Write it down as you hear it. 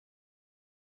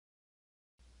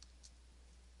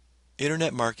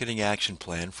Internet Marketing Action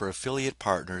Plan for Affiliate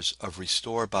Partners of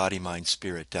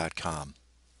RestoreBodyMindSpirit.com.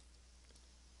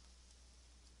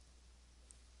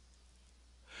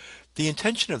 The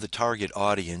intention of the target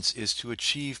audience is to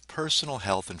achieve personal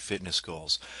health and fitness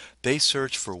goals. They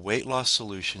search for weight loss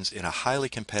solutions in a highly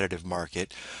competitive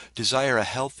market, desire a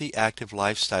healthy, active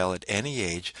lifestyle at any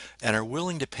age, and are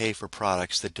willing to pay for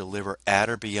products that deliver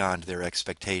at or beyond their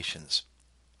expectations.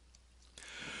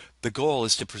 The goal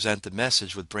is to present the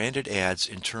message with branded ads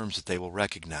in terms that they will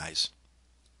recognize.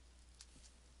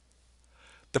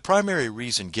 The primary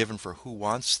reason given for who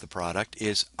wants the product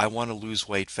is, I want to lose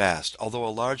weight fast, although a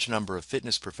large number of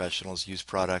fitness professionals use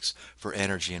products for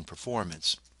energy and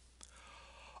performance.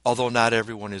 Although not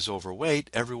everyone is overweight,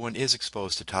 everyone is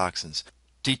exposed to toxins.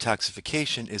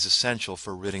 Detoxification is essential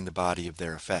for ridding the body of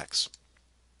their effects.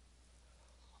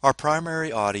 Our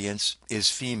primary audience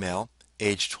is female,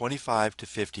 age 25 to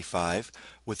 55,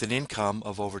 with an income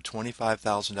of over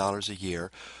 $25,000 a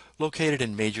year, located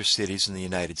in major cities in the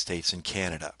United States and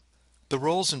Canada. The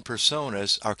roles and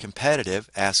personas are competitive,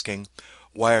 asking,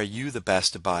 why are you the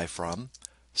best to buy from?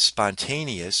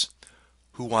 Spontaneous,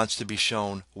 who wants to be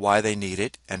shown why they need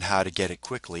it and how to get it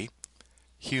quickly?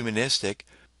 Humanistic,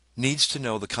 needs to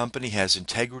know the company has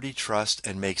integrity, trust,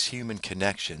 and makes human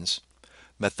connections.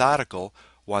 Methodical,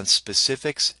 wants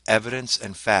specifics, evidence,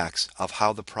 and facts of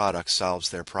how the product solves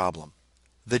their problem.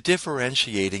 The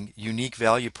differentiating, unique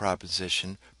value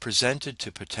proposition presented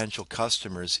to potential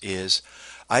customers is,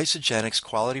 Isagenix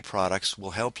quality products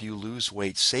will help you lose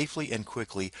weight safely and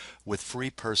quickly with free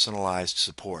personalized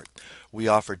support. We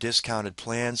offer discounted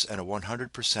plans and a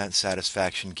 100%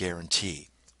 satisfaction guarantee.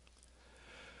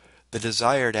 The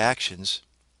desired actions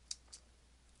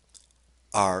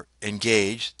are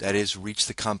engage, that is, reach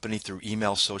the company through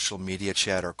email, social media,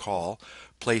 chat, or call,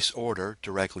 place order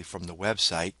directly from the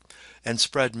website, and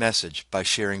spread message by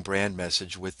sharing brand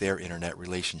message with their internet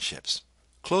relationships.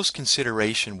 Close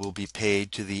consideration will be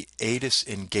paid to the ADIS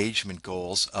engagement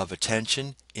goals of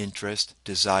attention, interest,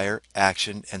 desire,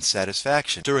 action, and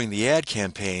satisfaction during the ad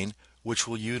campaign, which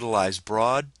will utilize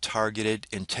broad, targeted,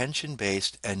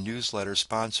 intention-based, and newsletter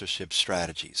sponsorship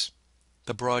strategies.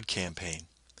 The broad campaign.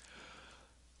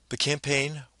 The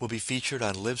campaign will be featured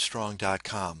on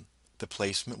livestrong.com. The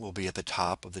placement will be at the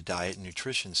top of the diet and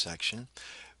nutrition section.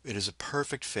 It is a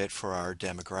perfect fit for our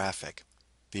demographic.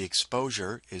 The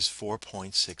exposure is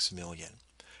 4.6 million,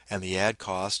 and the ad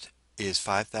cost is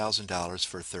 $5,000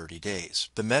 for 30 days.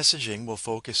 The messaging will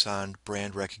focus on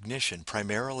brand recognition,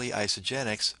 primarily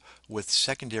Isagenix, with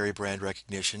secondary brand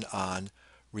recognition on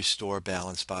Restore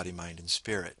Balance Body, Mind, and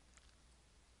Spirit.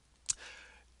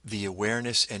 The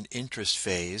awareness and interest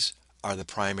phase are the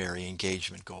primary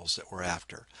engagement goals that we're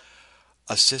after.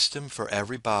 A system for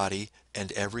every body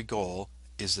and every goal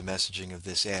is the messaging of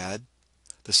this ad.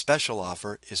 The special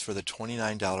offer is for the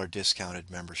 $29 discounted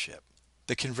membership.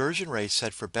 The conversion rate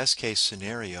set for best case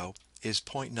scenario is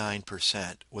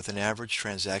 0.9% with an average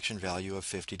transaction value of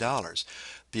 $50.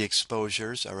 The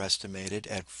exposures are estimated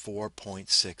at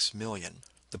 4.6 million.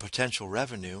 The potential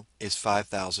revenue is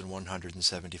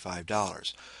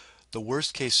 $5,175. The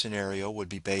worst case scenario would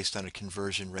be based on a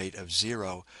conversion rate of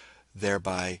 0,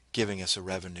 thereby giving us a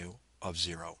revenue of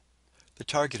 0. The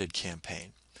targeted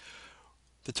campaign.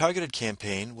 The targeted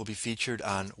campaign will be featured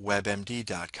on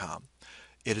WebMD.com.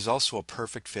 It is also a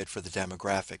perfect fit for the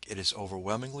demographic. It is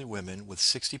overwhelmingly women, with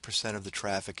 60% of the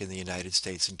traffic in the United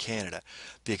States and Canada.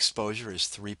 The exposure is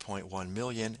 3.1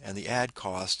 million, and the ad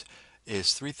cost is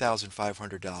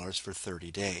 $3,500 for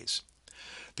 30 days.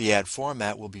 The ad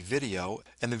format will be video,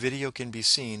 and the video can be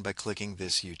seen by clicking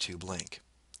this YouTube link.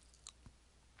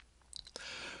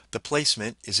 The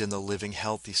placement is in the Living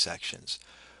Healthy sections.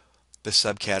 The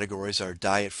subcategories are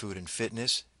Diet, Food, and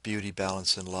Fitness, Beauty,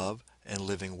 Balance, and Love, and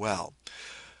Living Well.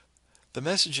 The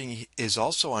messaging is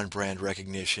also on brand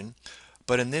recognition,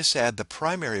 but in this ad the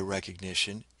primary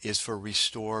recognition is for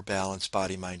Restore Balance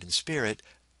Body, Mind, and Spirit,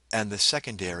 and the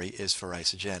secondary is for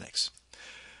Isagenix.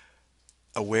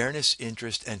 Awareness,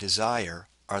 interest, and desire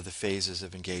are the phases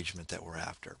of engagement that we're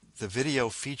after. The video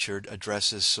featured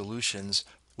addresses solutions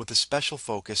with a special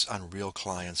focus on real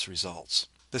clients' results.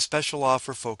 The special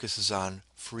offer focuses on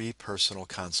free personal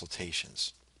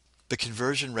consultations. The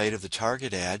conversion rate of the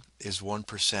target ad is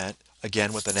 1%,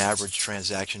 again with an average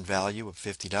transaction value of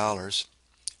 $50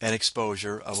 and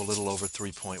exposure of a little over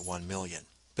 3.1 million.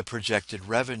 The projected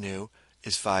revenue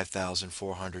is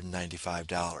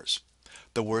 $5,495.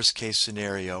 The worst case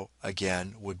scenario,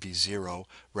 again, would be 0,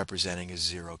 representing a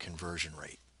 0 conversion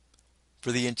rate.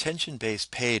 For the intention-based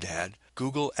paid ad,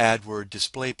 Google AdWord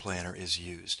Display Planner is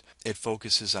used. It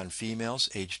focuses on females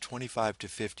aged 25 to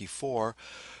 54.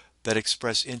 that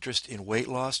express interest in weight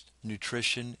loss,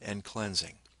 nutrition, and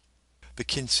cleansing. The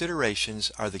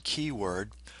considerations are the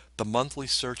keyword, the monthly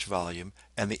search volume,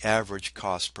 and the average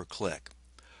cost per click.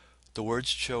 The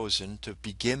words chosen to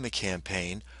begin the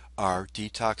campaign are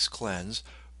Detox Cleanse,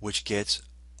 which gets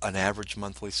an average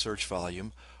monthly search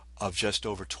volume of just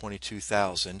over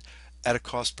 22,000 at a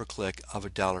cost per click of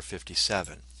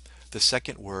 $1.57. The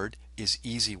second word is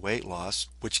Easy Weight Loss,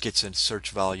 which gets a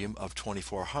search volume of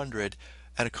 2,400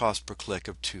 and a cost per click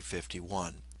of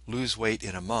 $2.51. Lose weight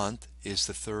in a month is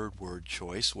the third word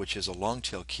choice, which is a long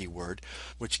tail keyword,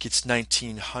 which gets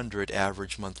 1,900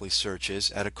 average monthly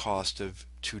searches at a cost of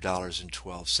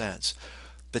 $2.12.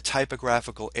 The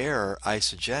typographical error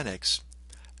Isogenics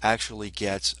actually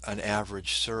gets an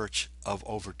average search of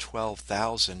over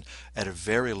 12,000 at a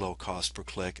very low cost per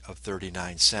click of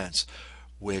 39 cents,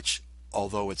 which,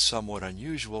 although it's somewhat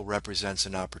unusual, represents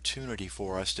an opportunity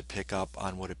for us to pick up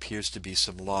on what appears to be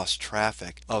some lost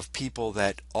traffic of people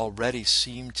that already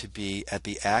seem to be at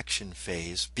the action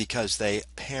phase because they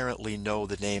apparently know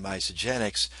the name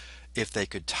Isogenics if they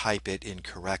could type it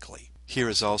incorrectly. Here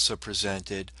is also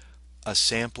presented a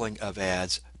sampling of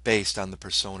ads based on the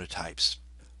persona types.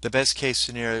 The best case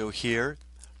scenario here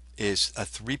is a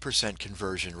 3%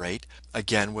 conversion rate,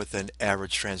 again with an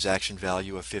average transaction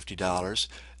value of $50,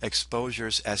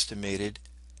 exposures estimated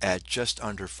at just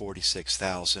under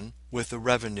 46,000 with a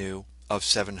revenue of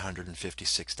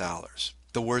 $756.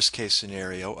 The worst case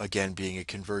scenario, again being a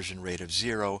conversion rate of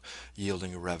 0,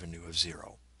 yielding a revenue of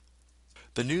 0.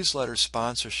 The newsletter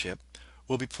sponsorship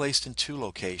will be placed in two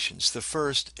locations. The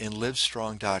first in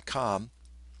livestrong.com,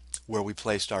 where we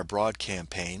placed our broad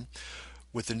campaign,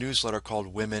 with the newsletter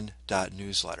called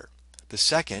women.newsletter. The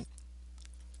second,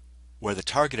 where the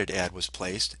targeted ad was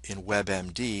placed in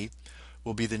WebMD,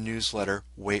 will be the newsletter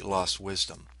Weight Loss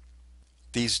Wisdom.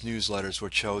 These newsletters were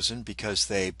chosen because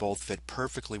they both fit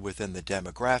perfectly within the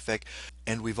demographic,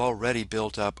 and we've already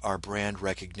built up our brand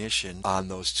recognition on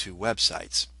those two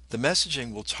websites. The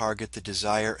messaging will target the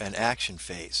desire and action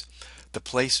phase. The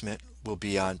placement will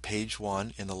be on page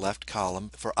 1 in the left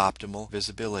column for optimal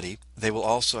visibility. They will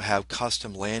also have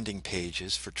custom landing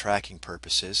pages for tracking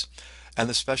purposes, and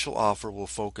the special offer will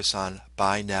focus on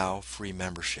buy now free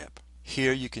membership.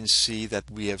 Here you can see that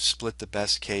we have split the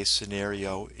best case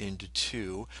scenario into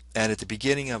two, and at the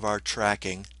beginning of our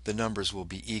tracking the numbers will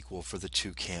be equal for the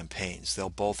two campaigns. They'll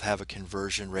both have a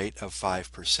conversion rate of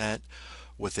 5%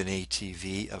 with an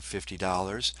ATV of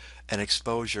 $50 and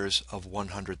exposures of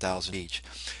 100,000 each.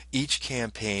 Each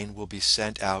campaign will be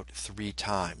sent out 3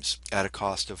 times at a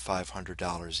cost of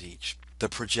 $500 each. The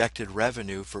projected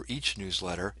revenue for each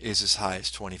newsletter is as high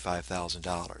as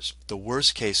 $25,000. The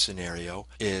worst case scenario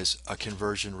is a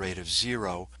conversion rate of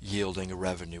 0, yielding a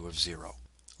revenue of 0.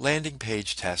 Landing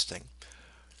page testing.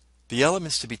 The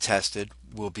elements to be tested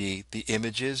will be the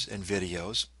images and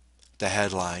videos, the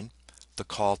headline, the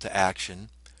call to action,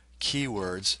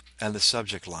 keywords, and the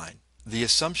subject line. The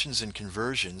assumptions and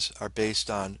conversions are based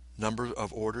on number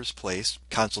of orders placed,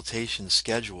 consultations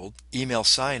scheduled, email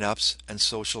sign-ups, and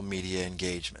social media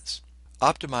engagements.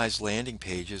 Optimized landing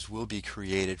pages will be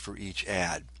created for each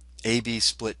ad. A/B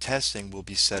split testing will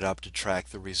be set up to track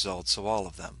the results of all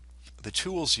of them. The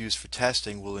tools used for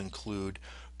testing will include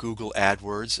Google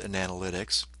AdWords and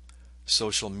Analytics,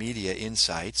 social media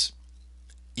insights,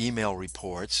 email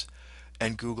reports,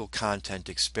 and Google Content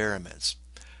Experiments.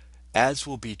 Ads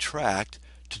will be tracked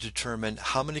to determine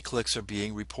how many clicks are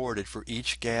being reported for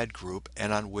each ad group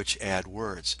and on which ad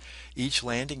words. Each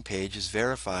landing page is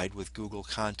verified with Google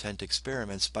Content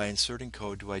Experiments by inserting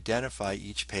code to identify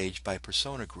each page by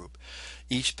persona group.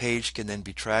 Each page can then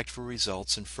be tracked for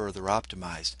results and further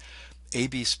optimized.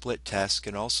 A/B split tests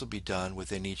can also be done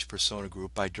within each persona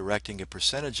group by directing a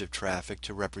percentage of traffic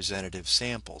to representative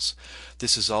samples.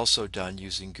 This is also done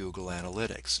using Google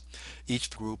Analytics. Each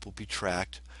group will be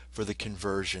tracked for the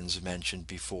conversions mentioned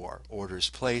before: orders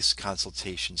placed,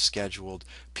 consultations scheduled,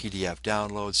 PDF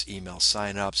downloads, email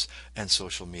signups, and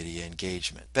social media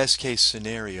engagement. Best case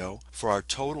scenario for our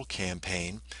total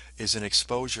campaign is an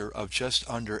exposure of just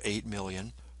under 8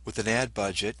 million with an ad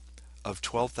budget of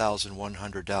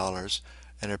 $12,100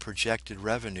 and a projected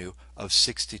revenue of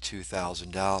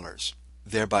 $62,000,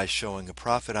 thereby showing a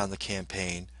profit on the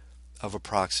campaign of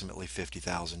approximately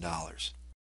 $50,000.